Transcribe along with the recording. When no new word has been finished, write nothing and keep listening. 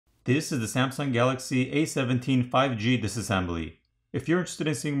This is the Samsung Galaxy A17 5G disassembly. If you're interested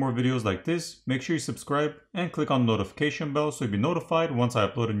in seeing more videos like this, make sure you subscribe and click on the notification bell so you'll be notified once I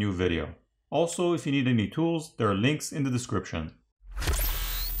upload a new video. Also, if you need any tools, there are links in the description.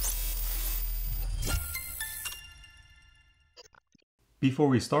 Before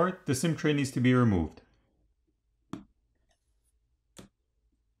we start, the SIM tray needs to be removed.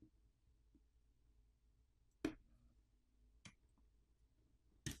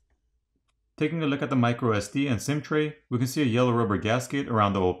 Taking a look at the micro SD and SIM tray, we can see a yellow rubber gasket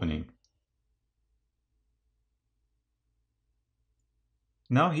around the opening.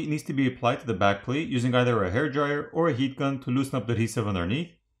 Now heat needs to be applied to the back plate using either a hairdryer or a heat gun to loosen up the adhesive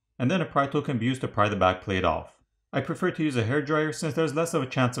underneath, and then a pry tool can be used to pry the back plate off. I prefer to use a hairdryer since there's less of a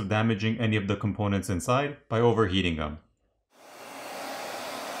chance of damaging any of the components inside by overheating them.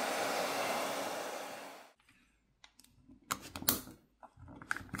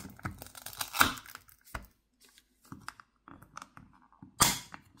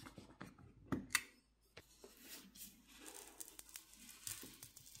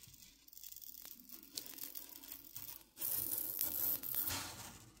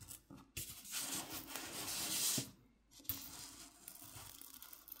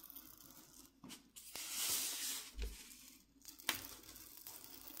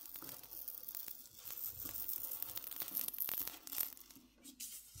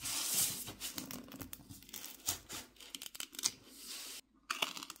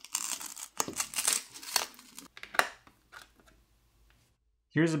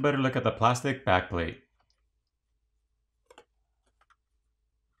 Here's a better look at the plastic backplate.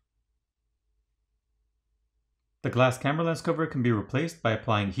 The glass camera lens cover can be replaced by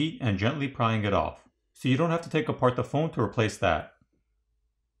applying heat and gently prying it off, so you don't have to take apart the phone to replace that.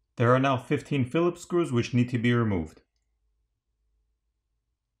 There are now 15 Phillips screws which need to be removed.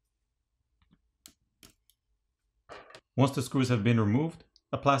 Once the screws have been removed,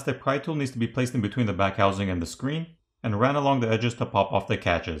 a plastic pry tool needs to be placed in between the back housing and the screen, and ran along the edges to pop off the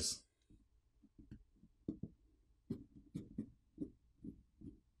catches.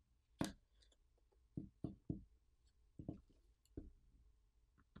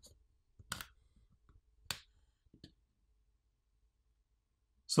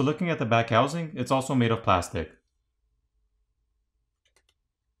 So looking at the back housing, it's also made of plastic.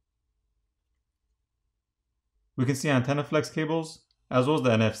 We can see antenna flex cables, as well as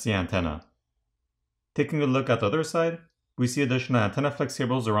the NFC antenna. Taking a look at the other side, we see additional antenna flex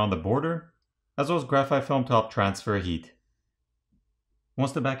cables around the border, as well as graphite film to help transfer heat.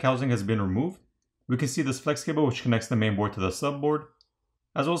 Once the back housing has been removed, we can see this flex cable which connects the main board to the subboard,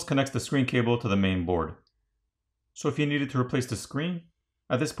 as well as connects the screen cable to the main board. So if you needed to replace the screen,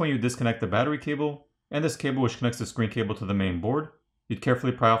 at this point you disconnect the battery cable, and this cable which connects the screen cable to the main board. You'd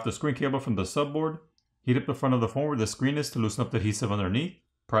carefully pry off the screen cable from the subboard, heat up the front of the phone where the screen is to loosen up the adhesive underneath,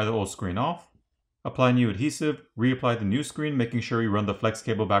 pry the old screen off, apply new adhesive, reapply the new screen, making sure you run the flex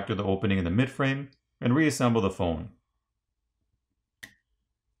cable back to the opening in the mid-frame, and reassemble the phone.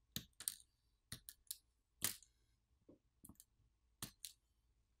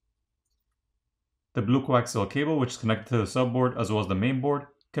 The blue coaxial cable, which is connected to the subboard as well as the main board,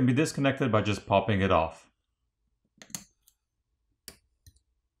 can be disconnected by just popping it off.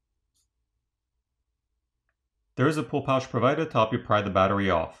 There is a pull pouch provided to help you pry the battery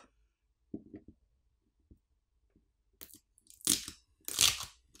off.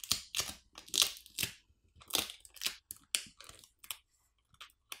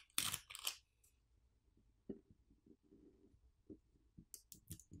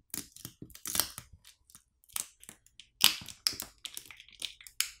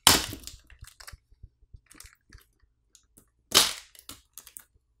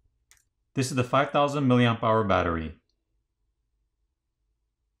 This is the 5000 mAh battery.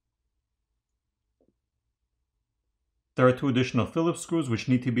 There are two additional Phillips screws which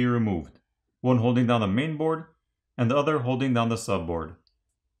need to be removed, one holding down the main board and the other holding down the subboard.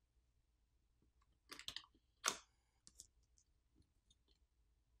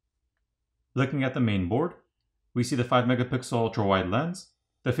 Looking at the main board, we see the 5 megapixel ultra wide lens,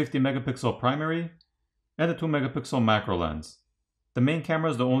 the 50 megapixel primary, and the 2 megapixel macro lens. The main camera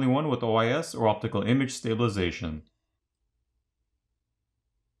is the only one with OIS or optical image stabilization.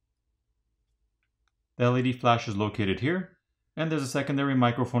 The LED flash is located here, and there's a secondary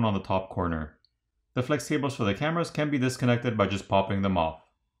microphone on the top corner. The flex cables for the cameras can be disconnected by just popping them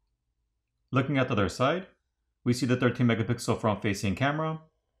off. Looking at the other side, we see the 13 megapixel front facing camera,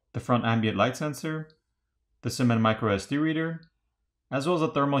 the front ambient light sensor, the SIM and micro SD reader, as well as a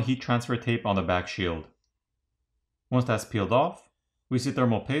thermal heat transfer tape on the back shield. Once that's peeled off, we see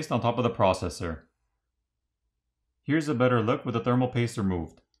thermal paste on top of the processor. Here's a better look with the thermal paste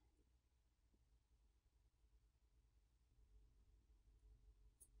removed.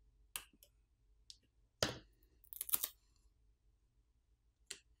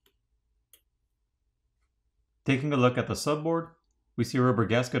 Taking a look at the subboard, we see a rubber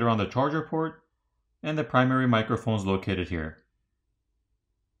gasket around the charger port and the primary microphones located here.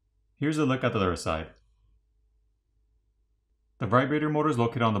 Here's a look at the other side. The vibrator motor is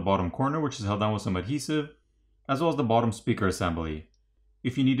located on the bottom corner, which is held down with some adhesive, as well as the bottom speaker assembly.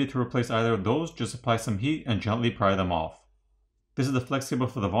 If you needed to replace either of those, just apply some heat and gently pry them off. This is the flex cable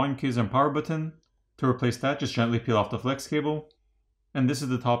for the volume keys and power button. To replace that, just gently peel off the flex cable. And this is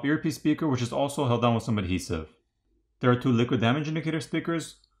the top earpiece speaker, which is also held down with some adhesive. There are two liquid damage indicator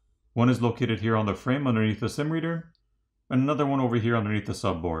stickers. One is located here on the frame underneath the sim reader, and another one over here underneath the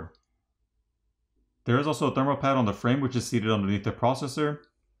subboard. There is also a thermal pad on the frame which is seated underneath the processor,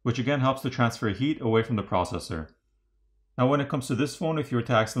 which again helps to transfer heat away from the processor. Now when it comes to this phone, if you were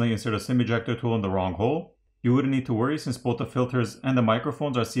to accidentally insert a sim ejector tool in the wrong hole, you wouldn't need to worry since both the filters and the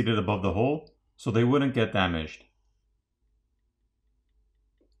microphones are seated above the hole, so they wouldn't get damaged.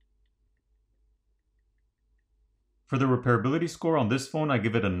 For the repairability score on this phone, I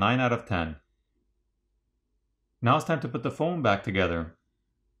give it a 9 out of 10. Now it's time to put the phone back together.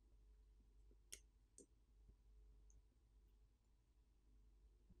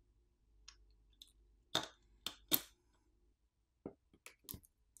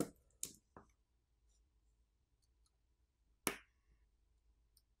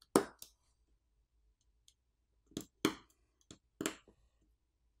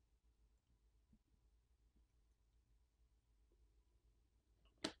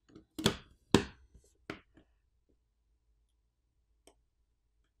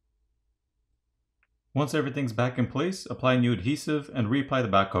 Once everything's back in place, apply new adhesive and reapply the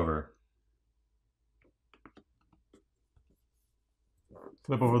back cover.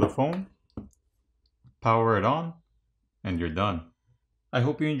 Flip over the phone, power it on, and you're done. I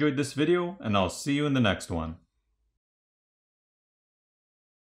hope you enjoyed this video, and I'll see you in the next one.